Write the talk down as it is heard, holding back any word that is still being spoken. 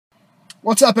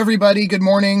What's up, everybody? Good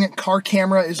morning. Car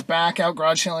Camera is back out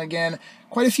garage selling again.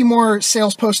 Quite a few more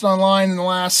sales posted online in the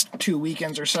last 2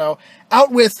 weekends or so.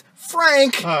 Out with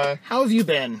Frank. Hi. How have you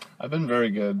been? I've been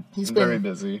very good. He's been very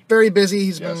busy. Very busy.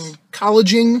 He's been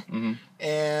colleging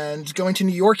and going to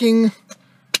New Yorking.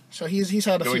 So he's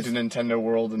had a going to Nintendo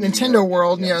World. Nintendo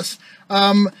World, yes.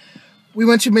 We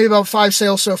went to maybe about 5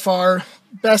 sales so far.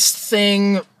 Best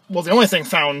thing. Well, the only thing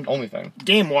found,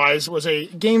 game-wise, was a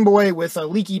Game Boy with a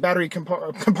leaky battery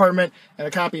compartment and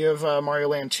a copy of Mario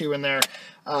Land 2 in there.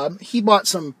 He bought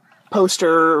some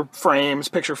poster frames,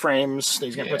 picture frames.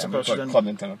 He's going to put some posters in. Club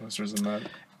Nintendo posters in that.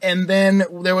 And then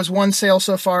there was one sale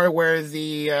so far where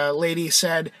the lady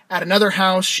said at another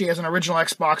house she has an original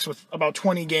Xbox with about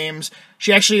 20 games.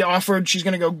 She actually offered she's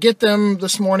going to go get them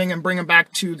this morning and bring them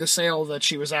back to the sale that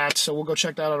she was at. So we'll go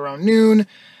check that out around noon.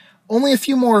 Only a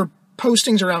few more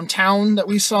postings around town that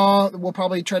we saw we'll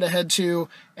probably try to head to,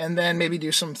 and then maybe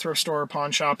do some thrift store or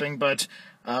pawn shopping. But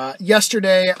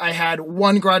yesterday I had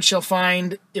one garage sale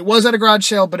find. It was at a garage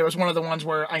sale, but it was one of the ones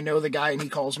where I know the guy and he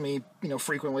calls me,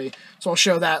 frequently. So I'll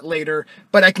show that later.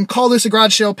 But I can call this a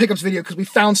garage sale pickups video because we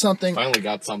found something. Finally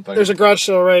got something. There's a garage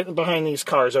sale right behind these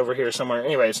cars over here somewhere.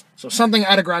 Anyways, so something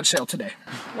at a garage sale today.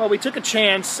 Well, we took a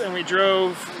chance and we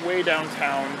drove way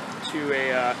downtown to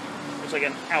a like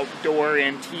an outdoor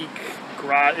antique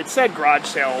garage. It said garage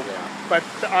sale, but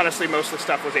honestly most of the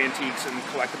stuff was antiques and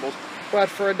collectibles. But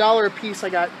for $1 a piece I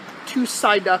got 2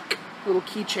 side duck little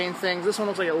keychain things. This one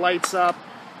looks like it lights up.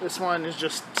 This one is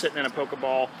just sitting in a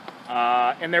Pokeball.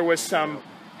 And there was some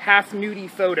half nudie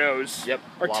photos,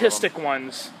 artistic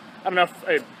ones. I don't know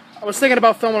if I was thinking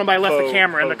about filming them, but I left the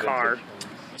camera in the car.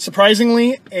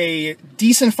 Surprisingly, a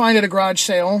decent find at a garage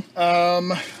sale.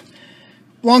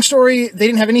 Long story, they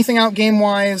didn't have anything out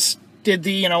game-wise. Did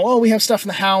the, we have stuff in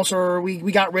the house, or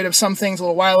we got rid of some things a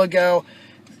little while ago.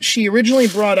 She originally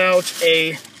brought out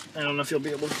I don't know if you'll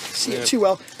be able to see it too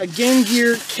well, a Game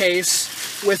Gear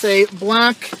case with a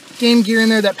black Game Gear in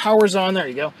there that powers on. There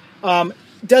you go.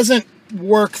 Doesn't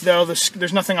work, though.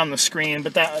 There's nothing on the screen,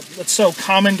 but that's so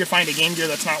common to find a Game Gear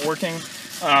that's not working.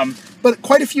 But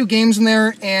quite a few games in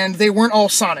there, and they weren't all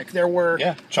Sonic. There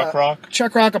were Chuck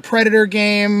Rock, a Predator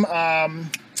game,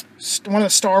 one of the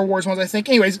Star Wars ones, I think.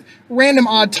 Anyways, random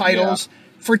odd titles.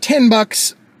 For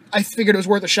 $10, I figured it was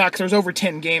worth a shot because there was over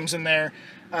 10 games in there.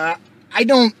 I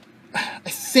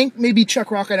think maybe Chuck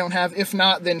Rock I don't have. If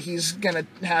not, then he's gonna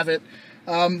have it.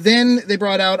 Then they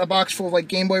brought out a box full of like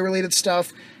Game Boy related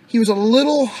stuff. He was a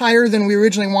little higher than we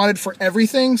originally wanted for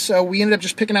everything, so we ended up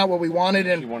just picking out what we wanted.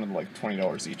 And he wanted like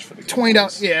 $20 each for the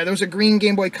 $20. Yeah, there was a green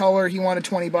Game Boy Color he wanted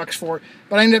 $20 for,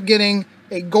 but I ended up getting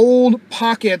a gold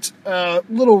pocket,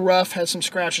 little rough, has some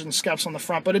scratches and scuffs on the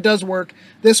front, but it does work.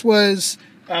 This was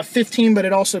 $15, but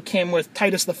it also came with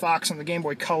Titus the Fox on the Game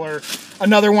Boy Color.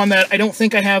 Another one that I don't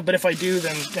think I have, but if I do,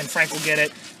 then Frank will get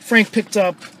it. Frank picked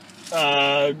up,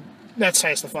 that's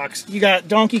Titus the Fox. You got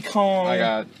Donkey Kong. I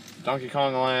got Donkey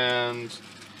Kong Land,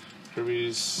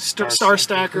 Kirby's Star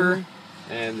Stacker,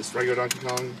 and this regular Donkey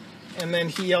Kong. And then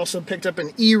he also picked up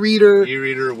an e-reader.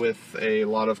 E-reader with a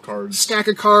lot of cards. Stack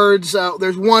of cards.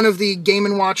 There's one of the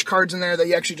Game & Watch cards in there that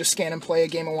you actually just scan and play a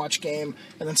Game & Watch game.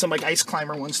 And then some like Ice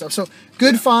Climber one stuff. So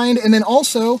good find. And then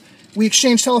also we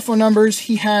exchanged telephone numbers.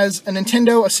 He has a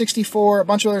Nintendo, a 64, a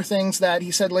bunch of other things that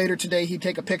he said later today he'd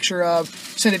take a picture of,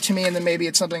 send it to me, and then maybe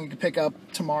it's something you can pick up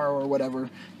tomorrow or whatever.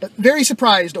 But very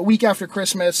surprised a week after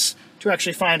Christmas to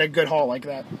actually find a good haul like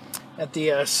that. At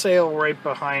the sale right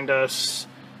behind us.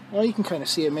 Well, you can kind of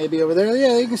see it maybe over there.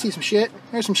 Yeah, you can see some shit.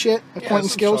 There's some shit. Pointing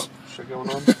skills. Shit going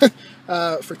on.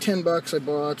 For $10, I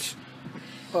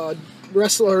bought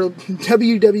Wrestler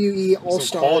WWE All Stars.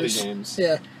 Some quality games.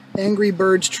 Yeah, Angry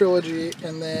Birds Trilogy,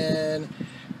 and then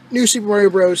New Super Mario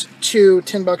Bros. 2,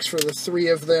 $10 for the 3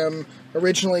 of them.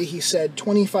 Originally, he said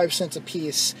 25 cents a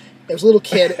piece. I was a little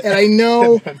kid, and I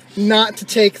know not to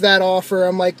take that offer.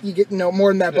 I'm like, you get more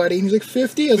than that, buddy. And he's like,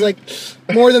 50? I was like,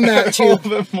 more than that, too. A little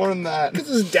bit more than that. Because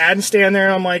his dad stand there,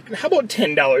 and I'm like, how about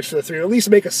 $10 for the 3? At least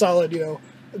make a solid,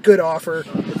 good offer.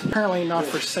 It's apparently not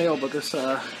for sale, but this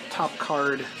top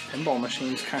card pinball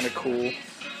machine's kind of cool.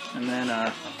 And then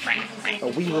a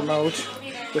Wii remote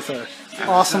with a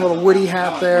awesome little Woody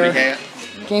hat there.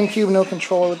 GameCube, no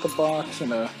controller with the box,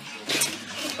 and a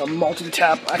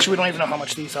multi-tap. Actually, we don't even know how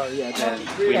much these are yet.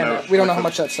 We don't know how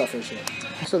much that stuff is yet.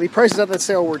 So the prices at that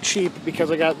sale were cheap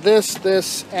because I got this,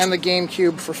 and the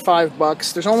GameCube for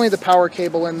 $5. There's only the power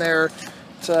cable in there.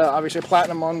 It's obviously a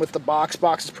platinum one with the box.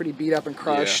 Box is pretty beat up and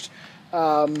crushed.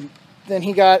 Then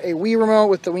he got a Wii remote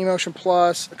with the Wii Motion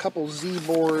Plus, a couple Z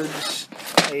boards.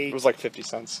 It was like 50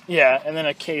 cents. Yeah, and then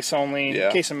a case only,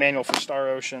 case and manual for Star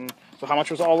Ocean. So how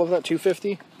much was all of that?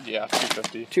 $250? Yeah,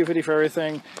 $250. $250 for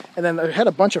everything. And then they had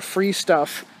a bunch of free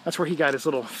stuff. That's where he got his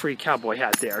little free cowboy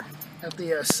hat there. At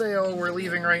the sale we're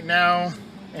leaving right now,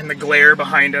 in the glare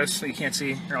behind us, so you can't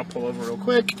see. Here, I'll pull over real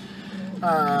quick.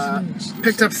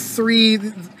 Picked up 3.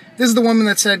 This is the woman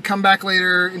that said come back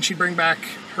later and she'd bring back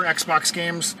her Xbox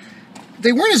games.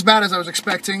 They weren't as bad as I was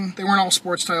expecting. They weren't all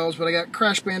sports titles, but I got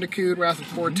Crash Bandicoot, Wrath of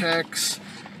Vortex,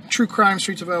 True Crime,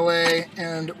 Streets of LA,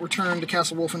 and Return to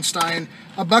Castle Wolfenstein.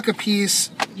 $1 a piece.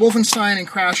 Wolfenstein and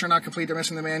Crash are not complete. They're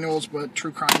missing the manuals, but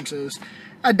True Crimes is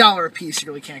 $1 a piece. You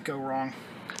really can't go wrong.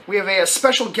 We have a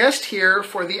special guest here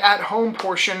for the at-home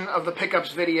portion of the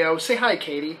pickups video. Say hi,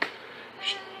 Katie.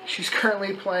 She's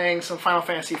currently playing some Final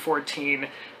Fantasy XIV,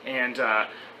 and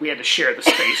we had to share the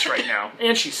space right now.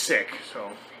 And she's sick,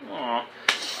 so aw.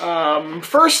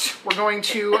 First, we're going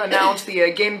to announce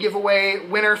the game giveaway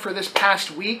winner for this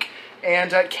past week.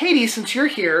 And Katie, since you're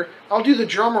here, I'll do the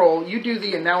drum roll. You do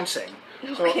the announcing.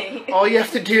 Okay. So all you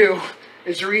have to do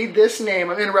is read this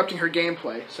name. I'm interrupting her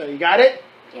gameplay. So you got it?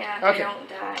 Yeah, if okay. I don't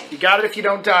die. You got it if you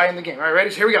don't die in the game. All right, ready?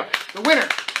 So here we go. The winner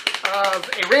of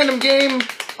a random game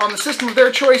on the system of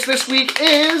their choice this week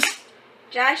is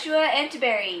Joshua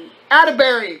Atterbury.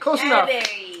 Atterbury. Close enough.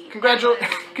 Atterbury.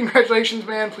 Congratulations,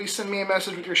 man. Please send me a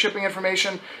message with your shipping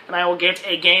information, and I will get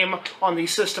a game on the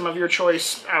system of your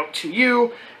choice out to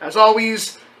you. As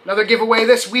always, another giveaway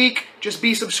this week. Just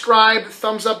be subscribed,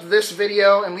 thumbs up this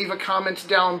video, and leave a comment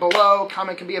down below.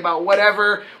 Comment can be about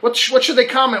whatever. What should they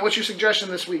comment? What's your suggestion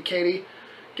this week, Katie?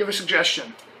 Give a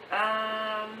suggestion.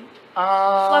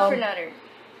 Fluffernutter.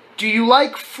 Do you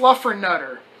like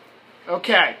Fluffernutter?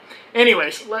 Okay.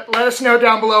 Anyways, let us know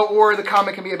down below, or the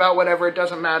comment can be about whatever. It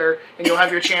doesn't matter, and you'll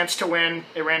have your chance to win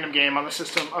a random game on the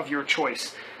system of your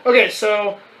choice. Okay,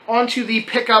 so on to the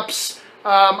pickups.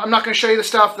 I'm not going to show you the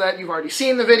stuff that you've already seen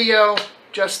in the video,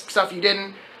 just stuff you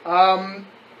didn't.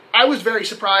 I was very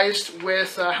surprised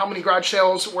with how many garage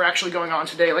sales were actually going on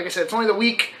today. Like I said, it's only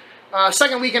the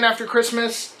second weekend after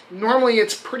Christmas. Normally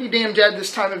it's pretty damn dead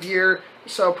this time of year,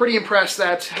 so pretty impressed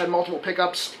that had multiple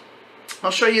pickups.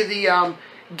 I'll show you the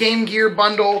Game Gear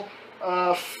bundle.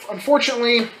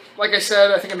 Unfortunately, like I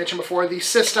said, I think I mentioned before, the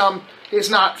system is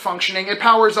not functioning. It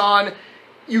powers on.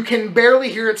 You can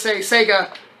barely hear it say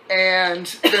Sega, and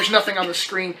there's nothing on the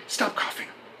screen. Stop coughing.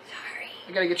 Sorry.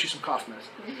 I gotta get you some cough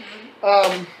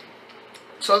meds.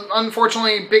 So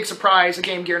unfortunately, big surprise, the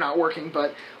Game Gear not working,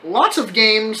 but lots of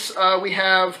games. We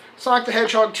have Sonic the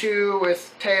Hedgehog 2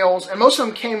 with Tails, and most of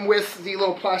them came with the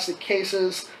little plastic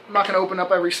cases. I'm not going to open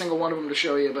up every single one of them to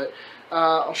show you, but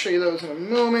I'll show you those in a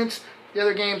moment. The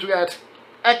other games, we got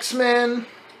X-Men,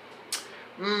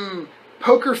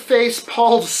 Poker Face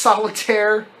Paul's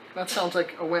Solitaire. That sounds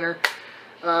like a winner.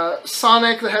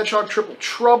 Sonic the Hedgehog Triple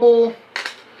Trouble.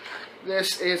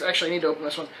 This is, actually I need to open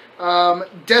this one.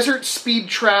 Desert Speed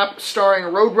Trap starring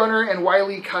Roadrunner and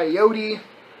Wile E. Coyote.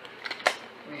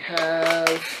 We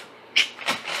have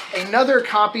another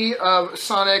copy of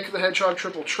Sonic the Hedgehog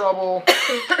Triple Trouble.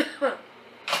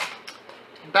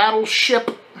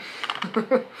 Battleship.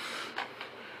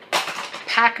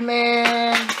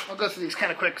 Pac-Man. I'll go through these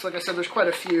kind of quick, because like I said, there's quite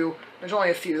a few. There's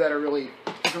only a few that are really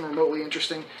even remotely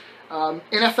interesting.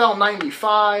 NFL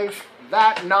 95,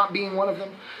 that not being one of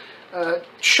them.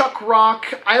 Chuck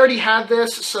Rock. I already had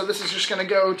this, so this is just going to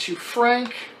go to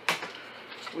Frank.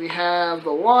 We have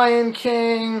The Lion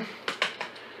King,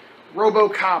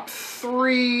 RoboCop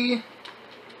 3,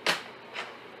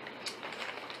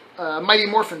 Mighty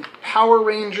Morphin Power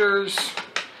Rangers,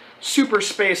 Super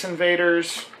Space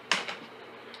Invaders,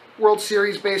 World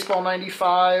Series Baseball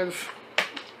 95,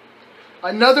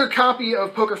 another copy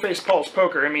of Poker Face Paul's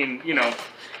Poker. I mean, you know,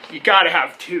 you gotta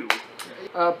have two.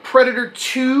 Predator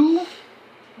 2, yeah,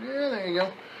 there you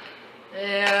go.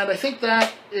 And I think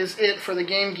that is it for the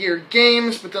Game Gear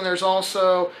games, but then there's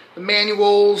also the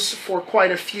manuals for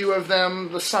quite a few of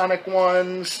them, the Sonic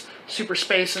ones, Super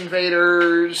Space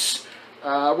Invaders,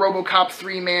 RoboCop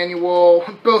 3 manual,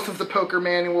 both of the poker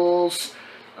manuals,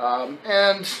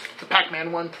 and the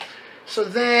Pac-Man one. So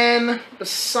then,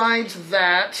 besides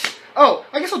that, oh,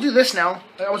 I guess I'll do this now.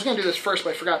 I was going to do this first,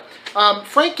 but I forgot.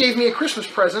 Frank gave me a Christmas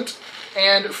present,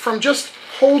 and from just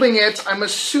holding it, I'm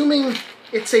assuming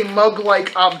it's a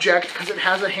mug-like object because it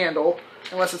has a handle,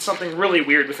 unless it's something really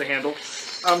weird with the handle.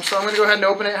 So I'm going to go ahead and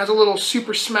open it. It has a little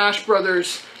Super Smash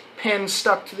Brothers pin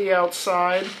stuck to the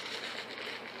outside.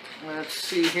 Let's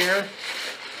see here.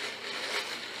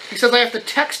 He says I have to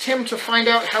text him to find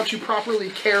out how to properly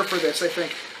care for this, I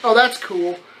think. Oh, that's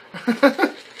cool.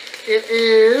 It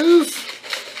is,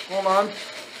 hold on,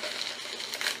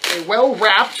 a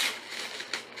well-wrapped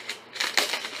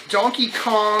Donkey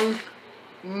Kong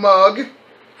mug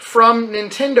from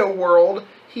Nintendo World.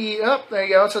 There you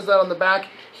go, it says that on the back.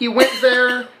 He went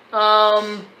there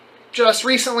just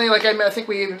recently, like I think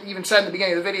we even said in the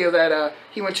beginning of the video that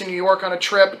he went to New York on a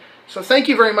trip. So thank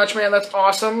you very much, man. That's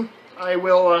awesome. I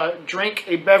will drink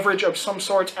a beverage of some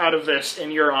sort out of this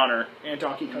in your honor. And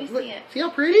Donkey Kong. See how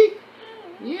pretty?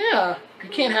 Yeah. You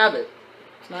can't have it.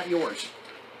 It's not yours.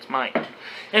 It's mine.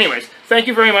 Anyways, thank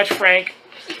you very much, Frank.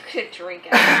 You could drink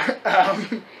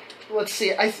it. Let's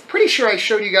see. I'm pretty sure I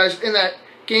showed you guys in that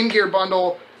Game Gear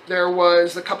bundle, there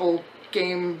was a couple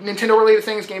Nintendo-related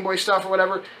things, Game Boy stuff or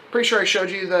whatever. Pretty sure I showed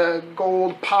you the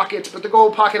gold pockets, but the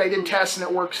gold pocket I did test and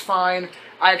it works fine.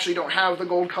 I actually don't have the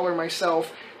gold color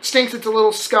myself. Stinks it's a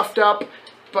little scuffed up,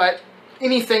 but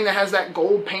anything that has that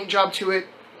gold paint job to it,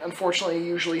 unfortunately,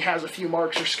 usually has a few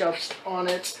marks or scuffs on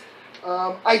it.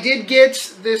 I did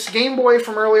get this Game Boy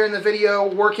from earlier in the video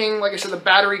working. Like I said, the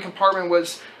battery compartment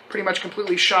was pretty much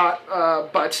completely shot,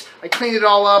 but I cleaned it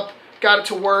all up, got it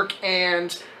to work,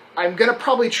 and I'm going to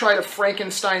probably try to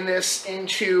Frankenstein this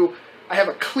into... I have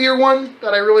a clear one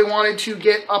that I really wanted to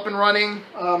get up and running,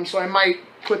 so I might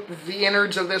put the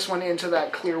innards of this one into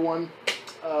that clear one.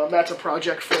 That's a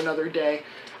project for another day.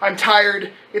 I'm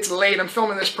tired. It's late. I'm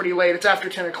filming this pretty late. It's after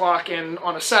 10 o'clock, and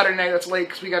on a Saturday night, that's late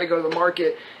because we got to go to the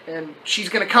market, and she's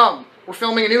going to come. We're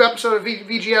filming a new episode of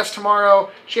VGS tomorrow.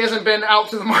 She hasn't been out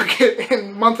to the market in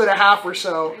a month and a half or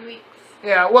so. 3 weeks.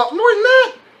 Yeah, well, more than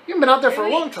that. You haven't been out there for a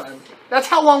long time. That's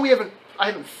how long I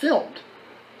haven't filmed.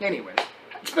 Anyway,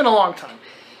 it's been a long time.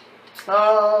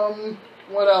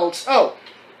 What else? Oh,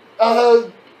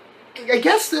 I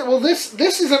guess that, well, this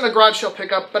isn't a garage sale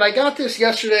pickup, but I got this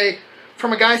yesterday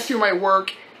from a guy through my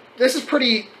work. This is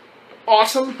pretty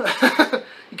awesome.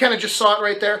 You kind of just saw it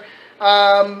right there.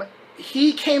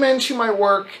 He came into my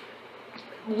work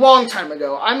a long time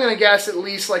ago. I'm going to guess at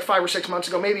least like 5 or 6 months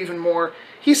ago, maybe even more.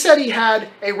 He said he had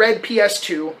a red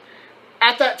PS2.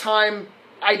 At that time,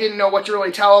 I didn't know what to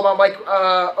really tell him. I'm like,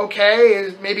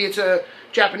 okay, maybe it's a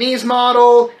Japanese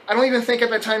model. I don't even think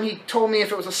at that time he told me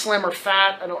if it was a slim or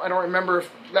fat. I don't remember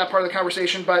that part of the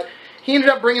conversation, but he ended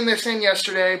up bringing this in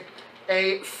yesterday.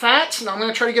 A fat, now I'm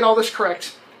going to try to get all this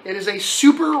correct. It is a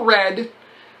super red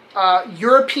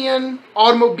European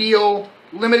automobile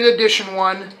limited edition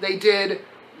one. They did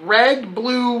red,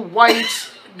 blue,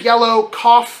 white, yellow,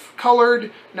 cough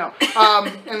colored,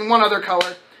 and one other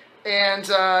color. And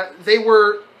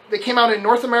they came out in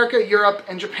North America, Europe,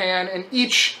 and Japan. And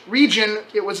each region,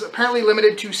 it was apparently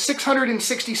limited to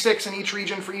 666 in each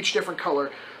region for each different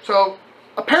color. So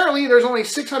apparently there's only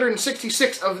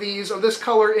 666 of this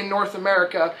color in North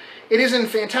America. It is in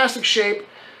fantastic shape.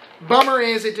 Bummer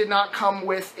is it did not come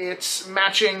with its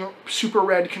matching super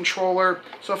red controller.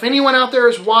 So if anyone out there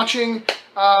is watching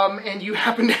and you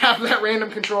happen to have that random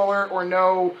controller or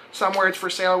know somewhere it's for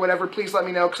sale or whatever, please let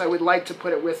me know because I would like to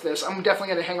put it with this. I'm definitely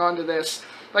going to hang on to this.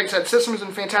 Like I said, system is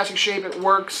in fantastic shape. It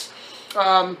works.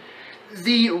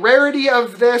 The rarity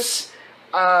of this,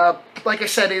 like I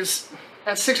said, is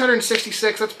at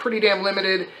 666. That's pretty damn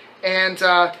limited. And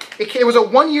it was a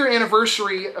 1-year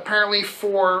anniversary, apparently,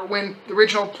 for when the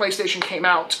original PlayStation came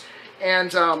out.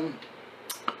 And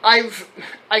I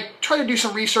try to do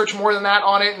some research more than that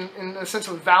on it in the sense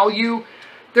of value.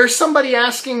 There's somebody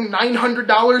asking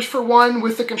 $900 for one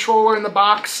with the controller in the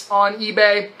box on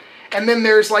eBay. And then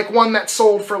there's like one that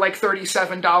sold for like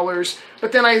 $37.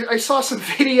 But then I saw some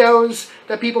videos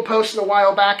that people posted a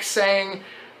while back saying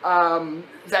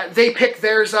that they picked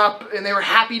theirs up and they were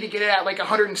happy to get it at like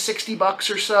 160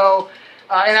 bucks or so.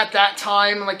 And at that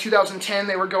time, in like 2010,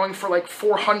 they were going for like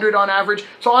 400 on average.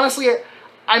 So honestly,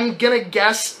 I'm gonna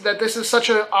guess that this is such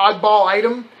an oddball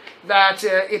item that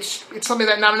it's something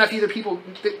that not enough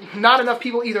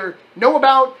people either know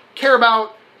about, care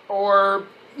about, or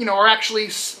are actually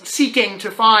seeking to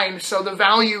find. So the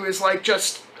value is like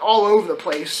just all over the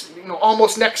place.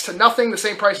 Almost next to nothing, the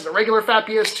same price as a regular fat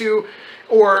PS2.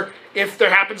 Or if there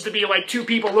happens to be like 2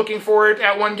 people looking for it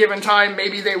at one given time,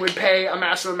 maybe they would pay a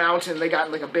massive amount and they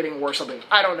got like a bidding war or something.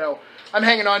 I don't know. I'm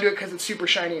hanging on to it because it's super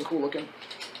shiny and cool looking.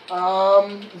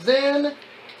 Then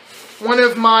one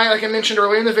of my, like I mentioned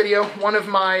earlier in the video, one of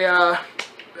my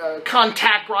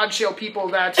contact garage sale people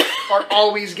that are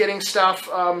always getting stuff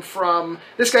from,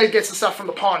 this guy gets the stuff from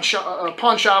the pawn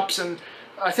shops and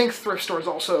I think thrift stores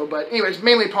also, but anyways,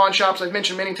 mainly pawn shops. I've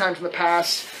mentioned many times in the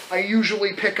past. I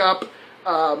usually pick up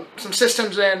some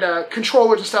systems and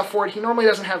controllers and stuff for it. He normally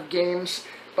doesn't have games,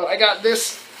 but I got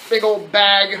this big old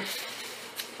bag,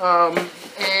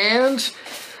 and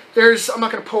I'm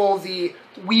not going to pull the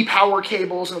Wii power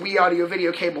cables and Wii audio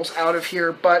video cables out of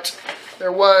here, but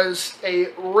there was a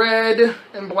red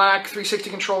and black 360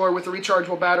 controller with a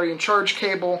rechargeable battery and charge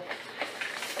cable,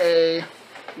 a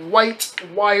white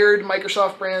wired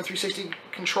Microsoft brand 360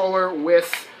 controller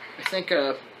with, I think,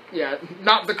 yeah,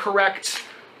 not the correct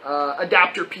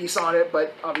adapter piece on it,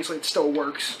 but obviously it still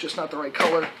works, just not the right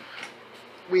color.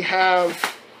 We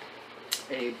have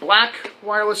a black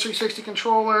wireless 360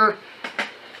 controller,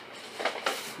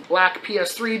 black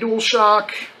PS3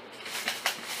 DualShock,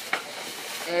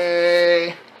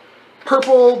 a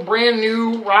purple brand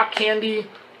new Rock Candy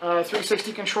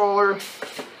 360 controller,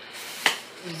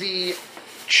 the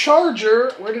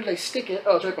charger, where did I stick it?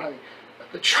 Oh, it's right behind me.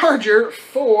 The charger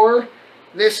for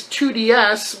this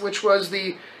 2DS, which was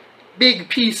the big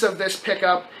piece of this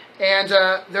pickup, and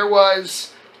there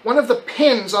was one of the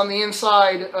pins on the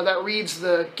inside that reads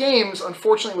the games,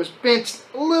 unfortunately, was bent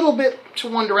a little bit to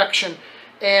One Direction,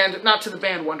 and not to the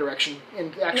band One Direction,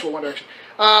 in the actual One Direction.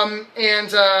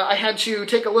 I had to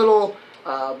take a little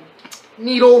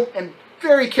needle and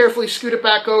very carefully scoot it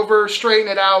back over, straighten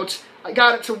it out. I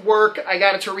got it to work. I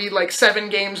got it to read like 7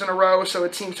 games in a row, so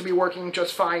it seems to be working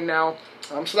just fine now.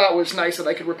 So that was nice that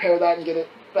I could repair that and get it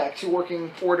back to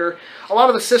working order. A lot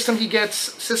of the systems he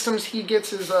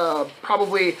gets is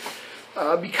probably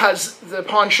because the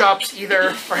pawn shops either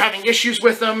are having issues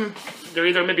with them, they're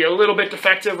either maybe a little bit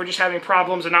defective or just having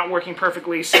problems and not working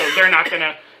perfectly, so they're not going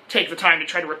to take the time to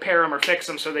try to repair them or fix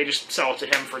them, so they just sell it to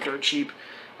him for dirt cheap.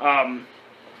 And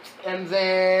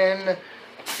then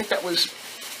I think that was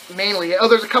mainly it. Oh,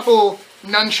 there's a couple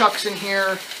nunchucks in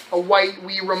here, a white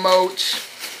Wii remote.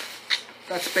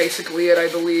 That's basically it, I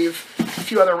believe. A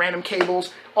few other random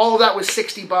cables. All of that was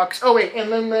 $60. Oh wait,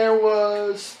 and then there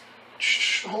was,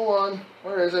 hold on,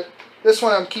 where is it? This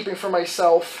one I'm keeping for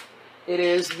myself. It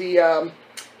is the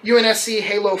UNSC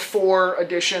Halo 4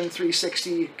 Edition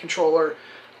 360 controller.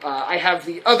 I have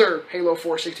the other Halo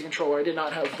 4 60 controller. I did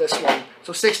not have this one.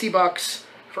 So $60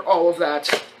 for all of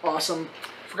that. Awesome.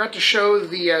 Forgot to show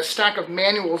the stack of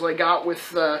manuals I got with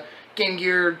the Game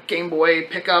Gear, Game Boy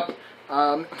pickup.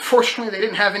 Unfortunately, they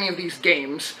didn't have any of these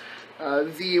games.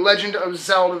 The Legend of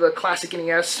Zelda, the classic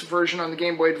NES version on the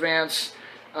Game Boy Advance.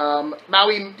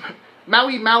 Maui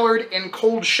Mallard in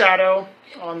Cold Shadow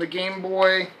on the Game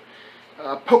Boy.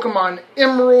 Pokemon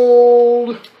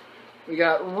Emerald. We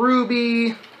got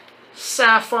Ruby,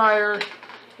 Sapphire,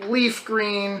 Leaf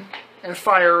Green, and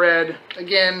Fire Red.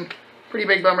 Again, pretty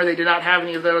big bummer they did not have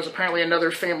any of those. Apparently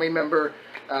another family member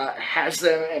has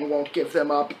them and won't give them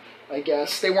up, I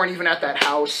guess. They weren't even at that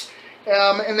house.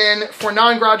 And then for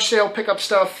non-garage sale pickup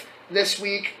stuff this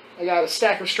week, I got a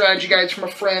stack of strategy guides from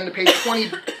a friend. I paid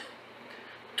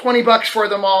 $20 for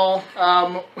them all,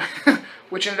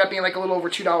 which ended up being like a little over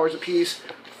 $2 a piece.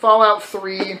 Fallout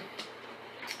 3,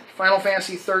 Final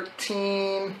Fantasy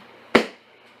 13,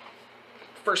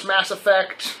 first Mass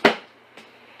Effect,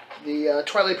 the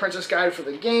Twilight Princess guide for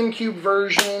the GameCube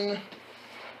version,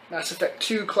 Mass Effect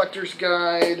 2 Collector's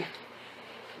Guide,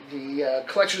 the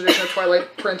Collector's Edition of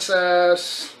Twilight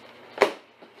Princess,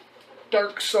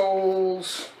 Dark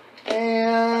Souls,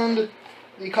 and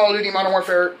the Call of Duty Modern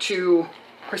Warfare 2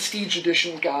 Prestige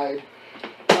Edition guide.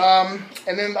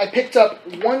 And then I picked up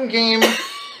one game.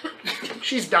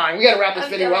 She's dying. We gotta wrap this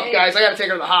video up, guys. I gotta take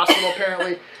her to the hospital,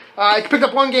 apparently. I picked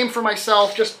up one game for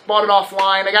myself, just bought it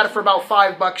offline. I got it for about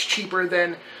 $5 cheaper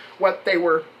than what they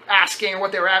were asking, or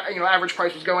what their average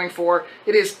price was going for.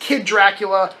 It is Kid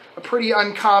Dracula, a pretty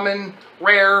uncommon,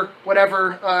 rare,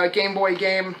 whatever Game Boy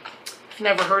game. If you've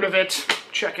never heard of it,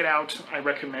 check it out. I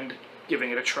recommend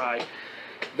giving it a try.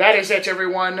 That is it,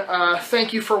 everyone.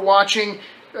 Thank you for watching.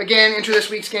 Again, enter this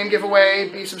week's game giveaway.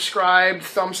 Be subscribed,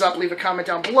 thumbs up, leave a comment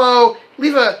down below.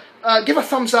 Leave a give a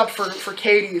thumbs up for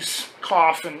Katie's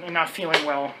cough and not feeling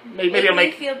well. Maybe it'll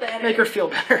make her feel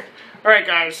better. All right,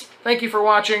 guys. Thank you for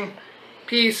watching.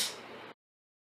 Peace.